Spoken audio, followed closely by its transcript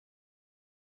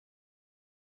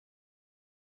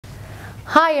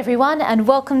Hi everyone and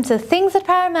welcome to Things at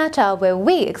Parramatta, where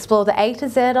we explore the A to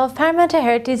Z of Parramatta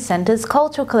Heritage Centre's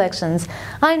cultural collections.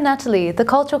 I'm Natalie, the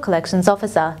Cultural Collections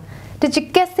Officer. Did you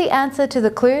guess the answer to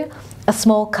the clue? A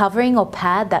small covering or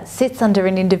pad that sits under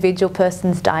an individual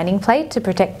person's dining plate to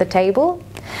protect the table?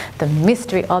 The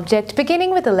mystery object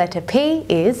beginning with the letter P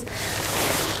is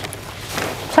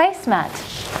placemat.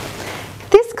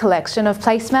 This collection of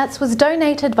placemats was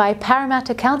donated by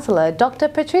Parramatta councillor Dr.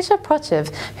 Patricia Prochev,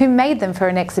 who made them for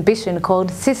an exhibition called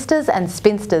Sisters and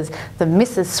Spinsters, the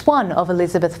Mrs. Swan of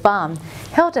Elizabeth Farm,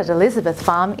 held at Elizabeth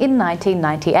Farm in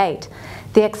 1998.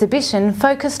 The exhibition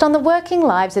focused on the working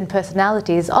lives and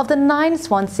personalities of the 9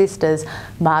 Swan sisters: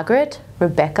 Margaret,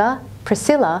 Rebecca,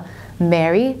 Priscilla,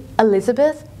 Mary,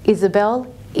 Elizabeth, Isabel,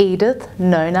 Edith,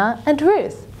 Nona and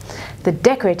Ruth. The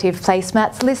decorative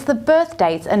placemats list the birth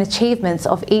dates and achievements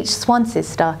of each Swan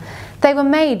sister. They were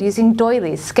made using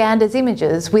doilies scanned as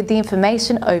images with the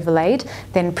information overlaid,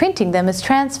 then printing them as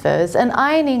transfers and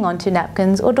ironing onto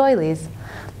napkins or doilies.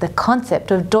 The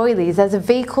concept of doilies as a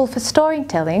vehicle for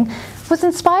storytelling was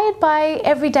inspired by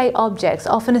everyday objects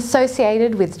often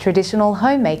associated with traditional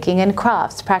homemaking and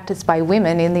crafts practiced by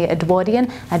women in the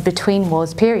Edwardian and between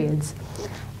wars periods.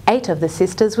 8 of the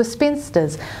sisters were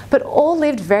spinsters, but all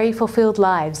lived very fulfilled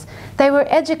lives. They were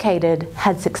educated,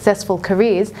 had successful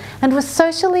careers, and were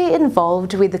socially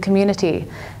involved with the community.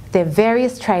 Their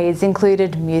various trades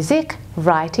included music,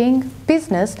 writing,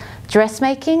 business,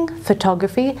 dressmaking,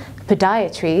 photography,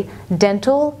 podiatry,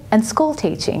 dental, and school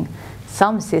teaching.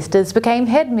 Some sisters became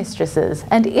headmistresses,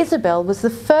 and Isabel was the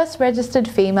first registered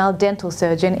female dental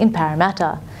surgeon in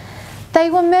Parramatta. They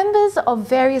were members of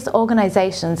various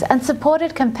organisations and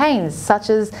supported campaigns such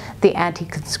as the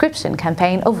anti-conscription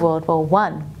campaign of World War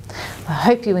I. I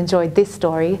hope you enjoyed this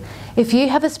story. If you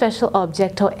have a special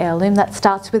object or heirloom that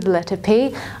starts with the letter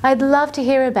P, I'd love to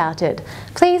hear about it.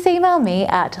 Please email me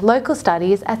at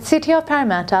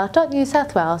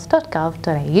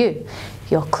localstudies@cityofparramatta.newsouthwales.gov.au.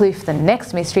 Your clue for the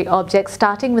next mystery object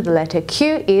starting with the letter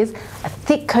Q is a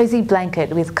thick cosy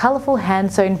blanket with colourful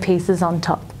hand-sewn pieces on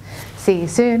top. See you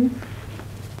soon.